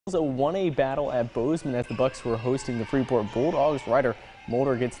A 1A battle at Bozeman as the Bucks were hosting the Freeport Bulldogs. Ryder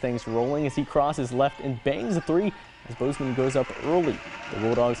Mulder gets things rolling as he crosses left and bangs a three as Bozeman goes up early. The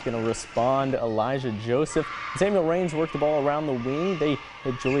Bulldogs going to respond. Elijah Joseph and Samuel Raines work the ball around the wing. They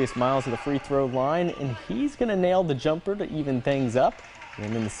hit Julius Miles at the free throw line, and he's going to nail the jumper to even things up.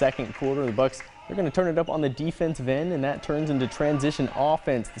 And in the second quarter, the Bucks are going to turn it up on the defensive end, and that turns into transition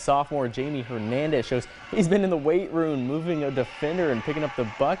offense. The sophomore Jamie Hernandez shows he's been in the weight room, moving a defender and picking up the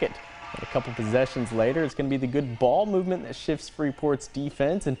bucket. And a couple possessions later, it's going to be the good ball movement that shifts Freeport's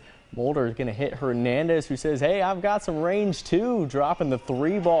defense, and Mulder is going to hit Hernandez, who says, "Hey, I've got some range too," dropping the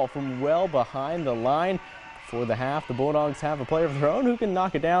three ball from well behind the line. Before the half, the Bulldogs have a player of their own who can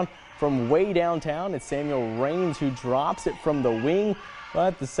knock it down from way downtown. It's Samuel Raines who drops it from the wing.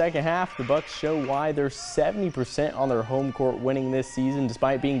 But the second half, the Bucks show why they're 70% on their home court winning this season.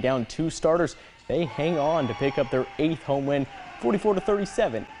 Despite being down two starters, they hang on to pick up their 8th home win.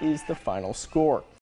 44-37 is the final score.